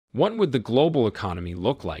What would the global economy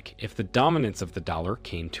look like if the dominance of the dollar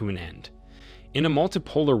came to an end? In a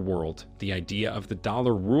multipolar world, the idea of the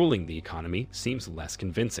dollar ruling the economy seems less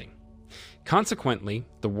convincing. Consequently,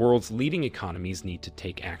 the world's leading economies need to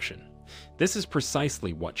take action. This is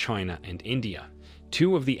precisely what China and India,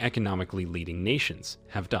 two of the economically leading nations,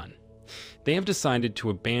 have done. They have decided to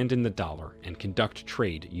abandon the dollar and conduct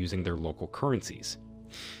trade using their local currencies.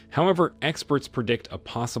 However, experts predict a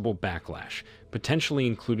possible backlash, potentially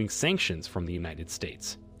including sanctions from the United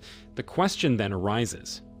States. The question then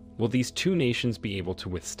arises, will these two nations be able to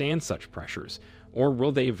withstand such pressures, or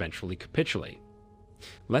will they eventually capitulate?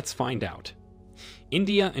 Let's find out.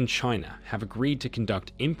 India and China have agreed to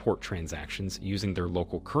conduct import transactions using their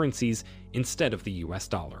local currencies instead of the US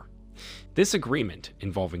dollar. This agreement,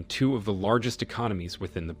 involving two of the largest economies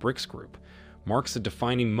within the BRICS group, marks a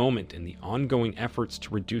defining moment in the ongoing efforts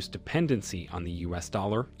to reduce dependency on the US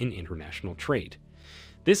dollar in international trade.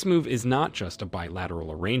 This move is not just a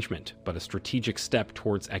bilateral arrangement, but a strategic step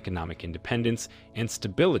towards economic independence and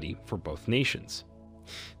stability for both nations.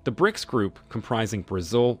 The BRICS group, comprising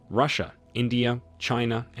Brazil, Russia, India,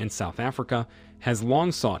 China, and South Africa, has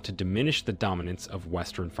long sought to diminish the dominance of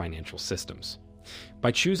Western financial systems.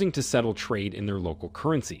 By choosing to settle trade in their local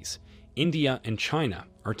currencies, India and China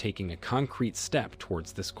are taking a concrete step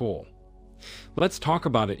towards this goal. Let's talk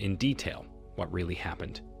about it in detail, what really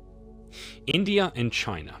happened. India and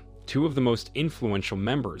China, two of the most influential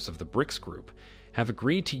members of the BRICS group, have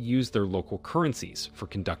agreed to use their local currencies for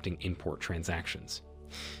conducting import transactions.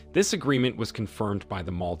 This agreement was confirmed by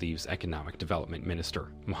the Maldives Economic Development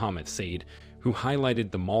Minister, Mohammed Said, who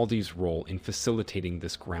highlighted the Maldives' role in facilitating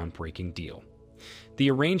this groundbreaking deal. The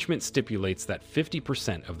arrangement stipulates that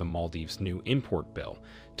 50% of the Maldives' new import bill,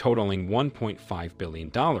 totaling $1.5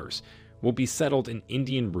 billion, will be settled in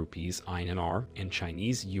Indian rupees INR and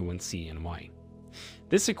Chinese yuan CNY.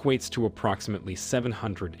 This equates to approximately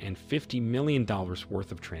 $750 million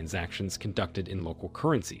worth of transactions conducted in local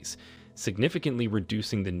currencies, significantly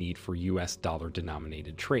reducing the need for US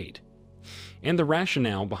dollar-denominated trade. And the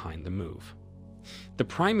rationale behind the move. The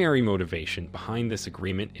primary motivation behind this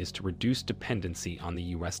agreement is to reduce dependency on the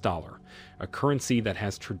US dollar, a currency that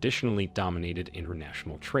has traditionally dominated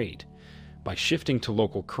international trade. By shifting to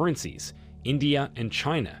local currencies, India and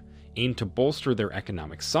China aim to bolster their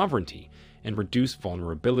economic sovereignty and reduce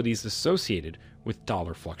vulnerabilities associated with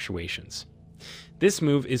dollar fluctuations. This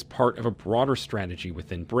move is part of a broader strategy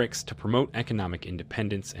within BRICS to promote economic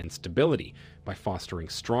independence and stability by fostering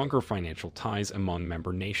stronger financial ties among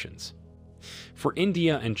member nations. For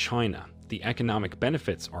India and China, the economic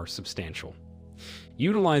benefits are substantial.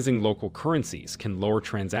 Utilizing local currencies can lower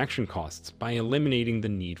transaction costs by eliminating the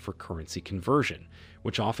need for currency conversion,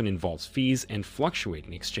 which often involves fees and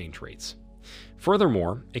fluctuating exchange rates.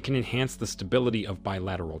 Furthermore, it can enhance the stability of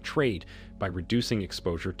bilateral trade by reducing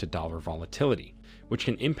exposure to dollar volatility, which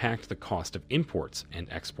can impact the cost of imports and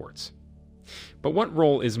exports. But what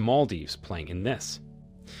role is Maldives playing in this?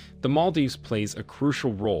 The Maldives plays a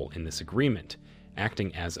crucial role in this agreement,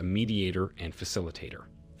 acting as a mediator and facilitator.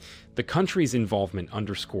 The country's involvement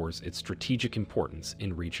underscores its strategic importance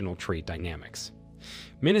in regional trade dynamics.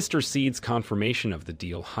 Minister Said's confirmation of the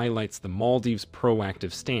deal highlights the Maldives'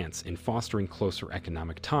 proactive stance in fostering closer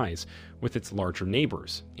economic ties with its larger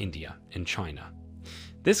neighbors, India and China.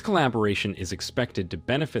 This collaboration is expected to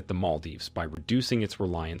benefit the Maldives by reducing its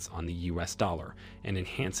reliance on the US dollar and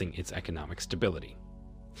enhancing its economic stability.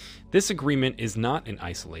 This agreement is not an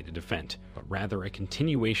isolated event, but rather a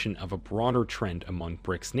continuation of a broader trend among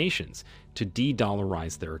BRICS nations to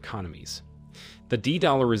de-dollarize their economies. The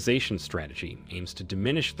de-dollarization strategy aims to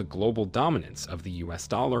diminish the global dominance of the US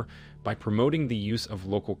dollar by promoting the use of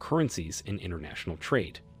local currencies in international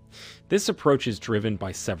trade. This approach is driven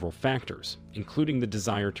by several factors, including the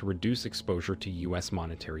desire to reduce exposure to US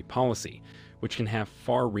monetary policy, which can have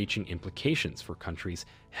far-reaching implications for countries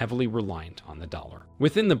heavily reliant on the dollar.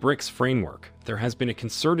 Within the BRICS framework, there has been a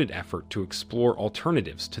concerted effort to explore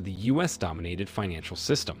alternatives to the US-dominated financial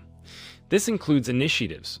system. This includes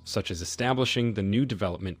initiatives such as establishing the New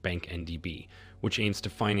Development Bank (NDB), which aims to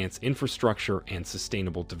finance infrastructure and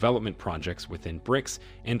sustainable development projects within BRICS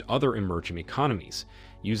and other emerging economies,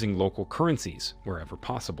 using local currencies wherever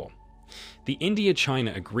possible. The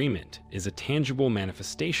India-China agreement is a tangible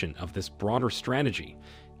manifestation of this broader strategy,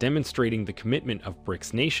 demonstrating the commitment of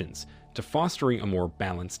BRICS nations to fostering a more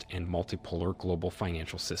balanced and multipolar global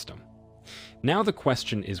financial system. Now the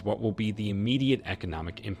question is, what will be the immediate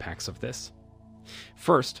economic impacts of this?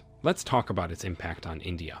 First, let's talk about its impact on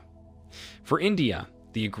India. For India,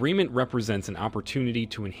 the agreement represents an opportunity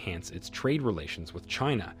to enhance its trade relations with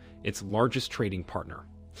China, its largest trading partner.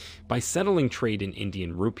 By settling trade in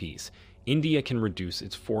Indian rupees, India can reduce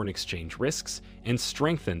its foreign exchange risks and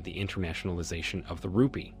strengthen the internationalization of the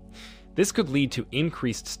rupee. This could lead to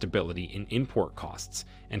increased stability in import costs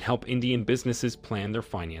and help Indian businesses plan their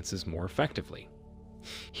finances more effectively.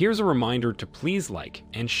 Here's a reminder to please like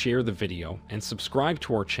and share the video and subscribe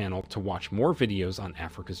to our channel to watch more videos on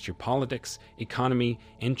Africa's geopolitics, economy,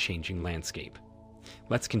 and changing landscape.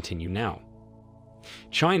 Let's continue now.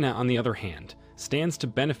 China, on the other hand, stands to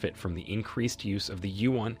benefit from the increased use of the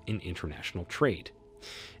yuan in international trade.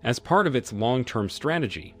 As part of its long-term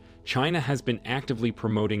strategy, China has been actively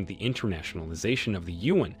promoting the internationalization of the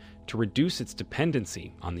yuan to reduce its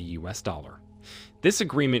dependency on the US dollar. This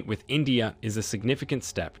agreement with India is a significant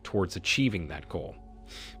step towards achieving that goal.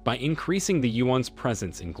 By increasing the yuan's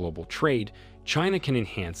presence in global trade, China can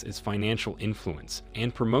enhance its financial influence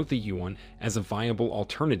and promote the yuan as a viable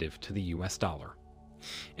alternative to the US dollar.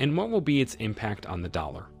 And what will be its impact on the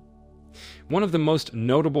dollar? One of the most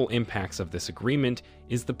notable impacts of this agreement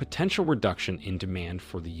is the potential reduction in demand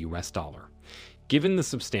for the US dollar. Given the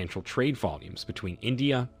substantial trade volumes between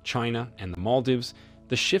India, China, and the Maldives,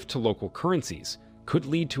 the shift to local currencies could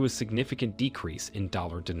lead to a significant decrease in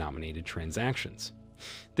dollar-denominated transactions.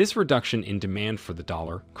 This reduction in demand for the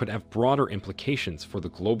dollar could have broader implications for the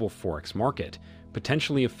global forex market,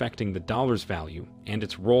 potentially affecting the dollar's value and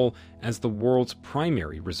its role as the world's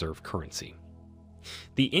primary reserve currency.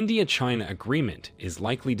 The India-China agreement is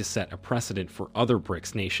likely to set a precedent for other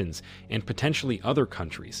BRICS nations and potentially other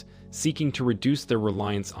countries seeking to reduce their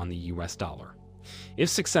reliance on the US dollar. If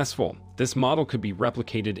successful, this model could be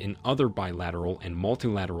replicated in other bilateral and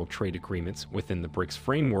multilateral trade agreements within the BRICS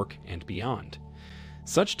framework and beyond.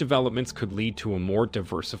 Such developments could lead to a more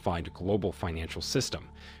diversified global financial system,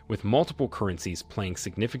 with multiple currencies playing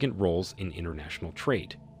significant roles in international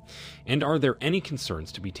trade. And are there any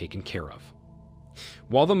concerns to be taken care of?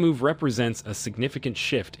 While the move represents a significant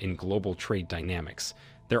shift in global trade dynamics,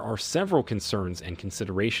 there are several concerns and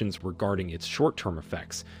considerations regarding its short-term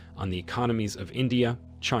effects on the economies of India,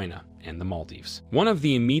 China, and the Maldives. One of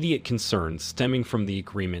the immediate concerns stemming from the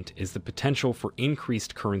agreement is the potential for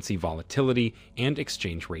increased currency volatility and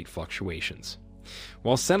exchange rate fluctuations.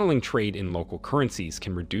 While settling trade in local currencies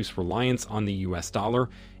can reduce reliance on the US dollar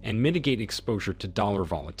and mitigate exposure to dollar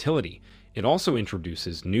volatility, it also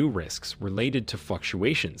introduces new risks related to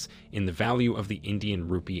fluctuations in the value of the Indian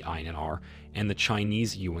rupee INR and the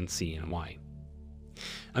Chinese yuan CNY.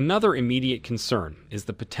 Another immediate concern is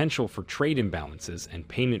the potential for trade imbalances and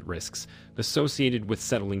payment risks associated with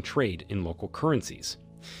settling trade in local currencies.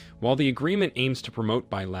 While the agreement aims to promote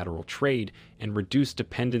bilateral trade and reduce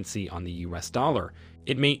dependency on the US dollar,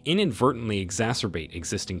 it may inadvertently exacerbate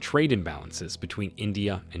existing trade imbalances between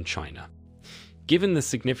India and China. Given the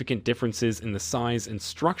significant differences in the size and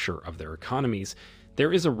structure of their economies,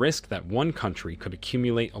 there is a risk that one country could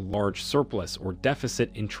accumulate a large surplus or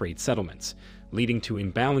deficit in trade settlements, leading to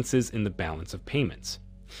imbalances in the balance of payments.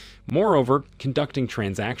 Moreover, conducting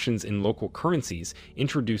transactions in local currencies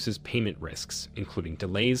introduces payment risks, including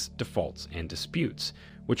delays, defaults, and disputes,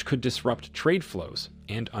 which could disrupt trade flows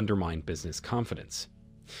and undermine business confidence.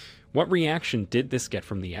 What reaction did this get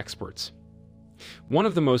from the experts? One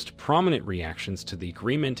of the most prominent reactions to the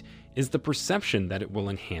agreement is the perception that it will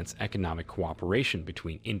enhance economic cooperation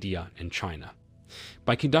between India and China.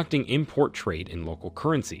 By conducting import trade in local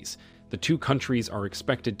currencies, the two countries are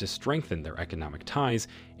expected to strengthen their economic ties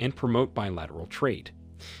and promote bilateral trade.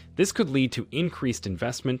 This could lead to increased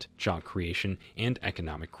investment, job creation, and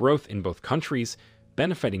economic growth in both countries,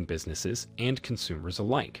 benefiting businesses and consumers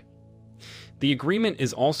alike. The agreement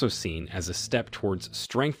is also seen as a step towards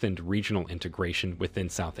strengthened regional integration within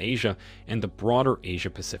South Asia and the broader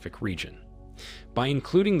Asia-Pacific region. By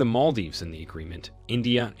including the Maldives in the agreement,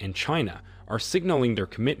 India and China are signaling their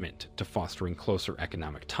commitment to fostering closer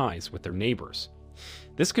economic ties with their neighbors.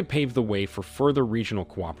 This could pave the way for further regional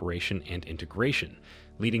cooperation and integration,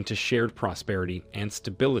 leading to shared prosperity and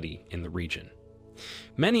stability in the region.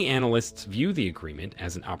 Many analysts view the agreement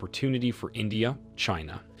as an opportunity for India,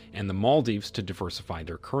 China, and the Maldives to diversify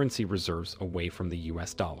their currency reserves away from the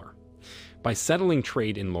US dollar. By settling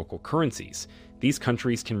trade in local currencies, these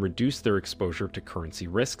countries can reduce their exposure to currency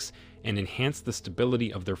risks and enhance the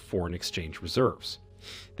stability of their foreign exchange reserves.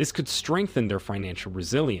 This could strengthen their financial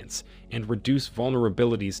resilience and reduce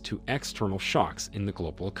vulnerabilities to external shocks in the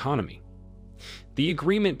global economy. The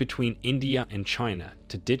agreement between India and China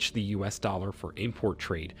to ditch the US dollar for import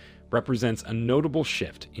trade represents a notable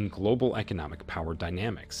shift in global economic power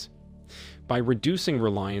dynamics. By reducing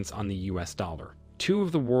reliance on the US dollar, two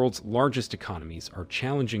of the world's largest economies are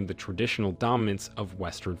challenging the traditional dominance of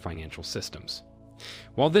Western financial systems.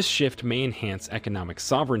 While this shift may enhance economic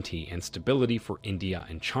sovereignty and stability for India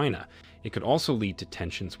and China, it could also lead to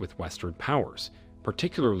tensions with Western powers,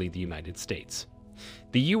 particularly the United States.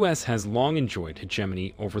 The U.S. has long enjoyed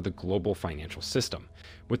hegemony over the global financial system,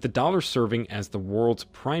 with the dollar serving as the world's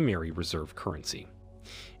primary reserve currency.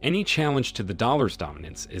 Any challenge to the dollar's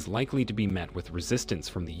dominance is likely to be met with resistance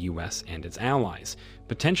from the U.S. and its allies,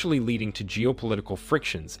 potentially leading to geopolitical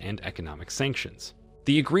frictions and economic sanctions.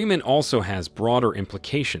 The agreement also has broader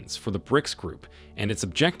implications for the BRICS group and its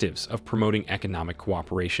objectives of promoting economic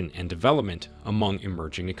cooperation and development among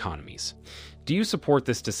emerging economies. Do you support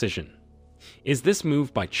this decision? Is this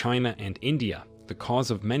move by China and India the cause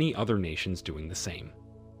of many other nations doing the same?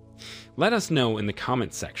 Let us know in the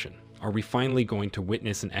comments section. Are we finally going to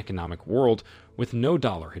witness an economic world with no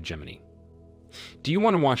dollar hegemony? Do you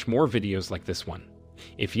want to watch more videos like this one?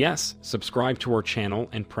 If yes, subscribe to our channel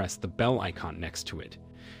and press the bell icon next to it.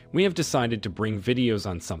 We have decided to bring videos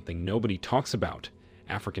on something nobody talks about: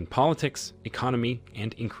 African politics, economy,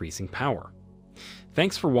 and increasing power.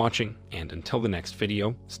 Thanks for watching, and until the next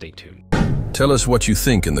video, stay tuned. Tell us what you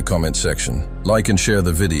think in the comment section. Like and share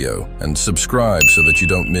the video, and subscribe so that you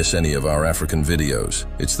don't miss any of our African videos.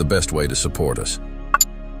 It's the best way to support us.